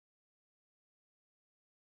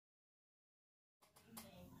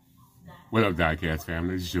What up, Diecast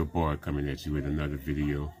family? This is your boy coming at you with another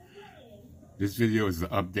video. This video is an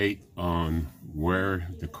update on where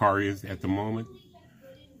the car is at the moment.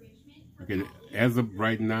 Okay, as of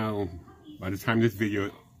right now, by the time this video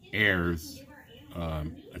airs, I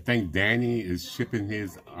think Danny is shipping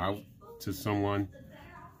his out to someone.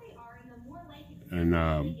 And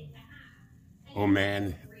old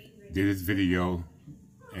man did his video,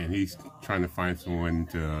 and he's trying to find someone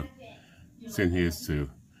to send his to.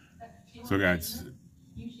 So guys,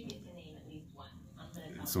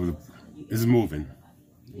 so it's moving.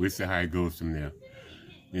 We'll see how it goes from there.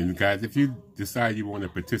 And guys, if you decide you want to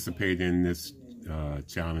participate in this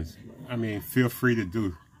challenge, I mean, feel free to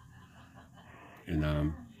do.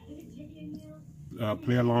 And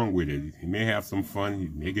play along with it. You may have some fun.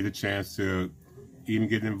 You may get a chance to even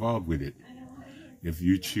get involved with it if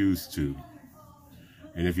you choose to.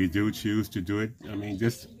 And if you do choose to do it, I mean,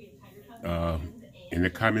 just in the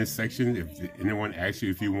comment section, if anyone asks you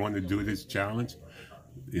if you want to do this challenge,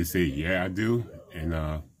 you say, yeah, I do. And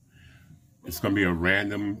it's going to be a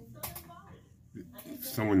random,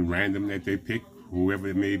 someone random that they pick, whoever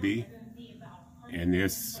it may be. And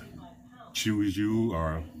just choose you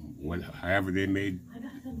or however they may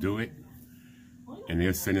do it. And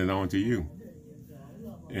they'll send it on to you.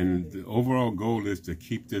 And the overall goal is to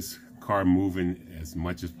keep this car moving as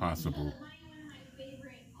much as possible.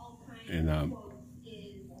 And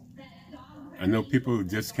I know people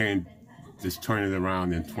just can't just turn it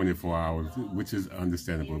around in 24 hours, which is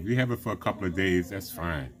understandable. If you have it for a couple of days, that's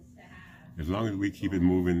fine. As long as we keep it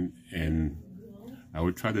moving, and I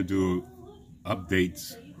would try to do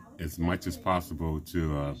updates as much as possible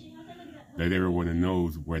to let everyone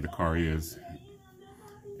knows where the car is.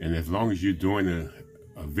 And as long as you're doing a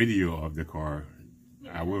video of the car,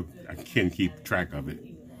 I can keep track of it.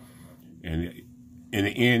 And in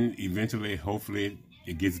the end, eventually, hopefully,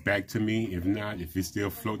 it gets back to me. If not, if it's still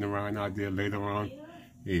floating around out there later on,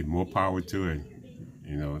 hey, more power to it.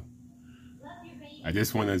 You know, I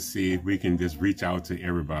just want to see if we can just reach out to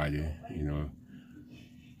everybody. You know,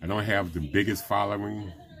 I don't have the biggest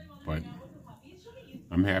following, but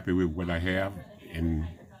I'm happy with what I have, and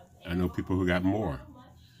I know people who got more.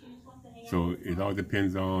 So it all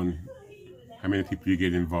depends on how many people you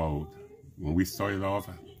get involved. When we started off,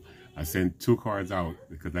 I sent 2 cards out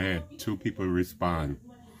because I had 2 people respond.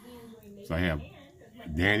 So I have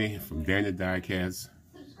Danny from Danny Diecast.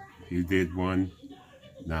 He did one.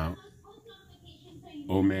 Now,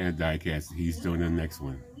 old man Diecast, he's doing the next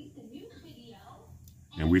one.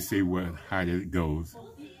 And we see how it goes.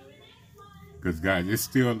 Because guys, it's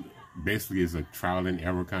still basically is a trial and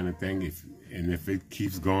error kind of thing. If it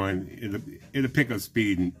keeps going, it'll pick up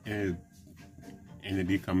speed and it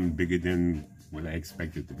become bigger than what I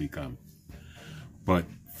expect it to become. But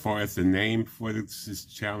far as the name for this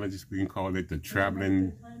challenge, we can call it the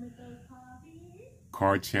Traveling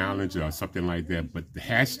Car Challenge or something like that. But the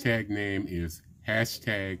hashtag name is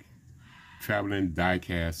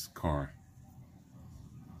 #TravelingDiecastcar.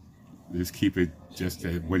 Let's keep it just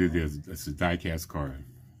what it is. It's a diecast car.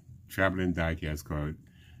 Traveling diecast car.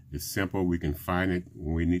 It's simple. We can find it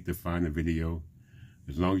when we need to find a video.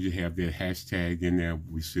 As long as you have that hashtag in there,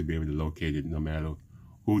 we should be able to locate it no matter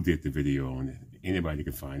who did the video on it. Anybody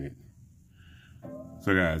can find it.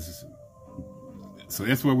 So guys, so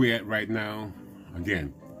that's where we're at right now.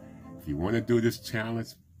 Again, if you want to do this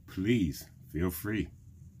challenge, please feel free.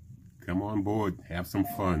 Come on board, have some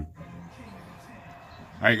fun.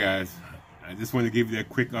 All right, guys, I just want to give you that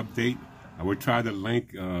quick update. I will try to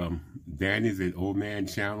link Danny's at Old Man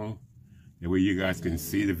channel. That way you guys can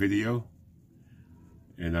see the video.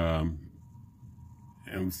 And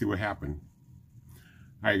we'll see what happened.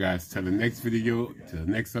 All right, guys, till the next video, to the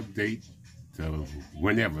next update, to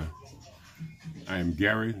whenever. I am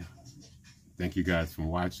Gary. Thank you guys for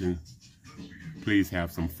watching. Please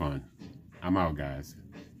have some fun. I'm out, guys.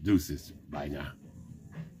 Deuces. Bye now.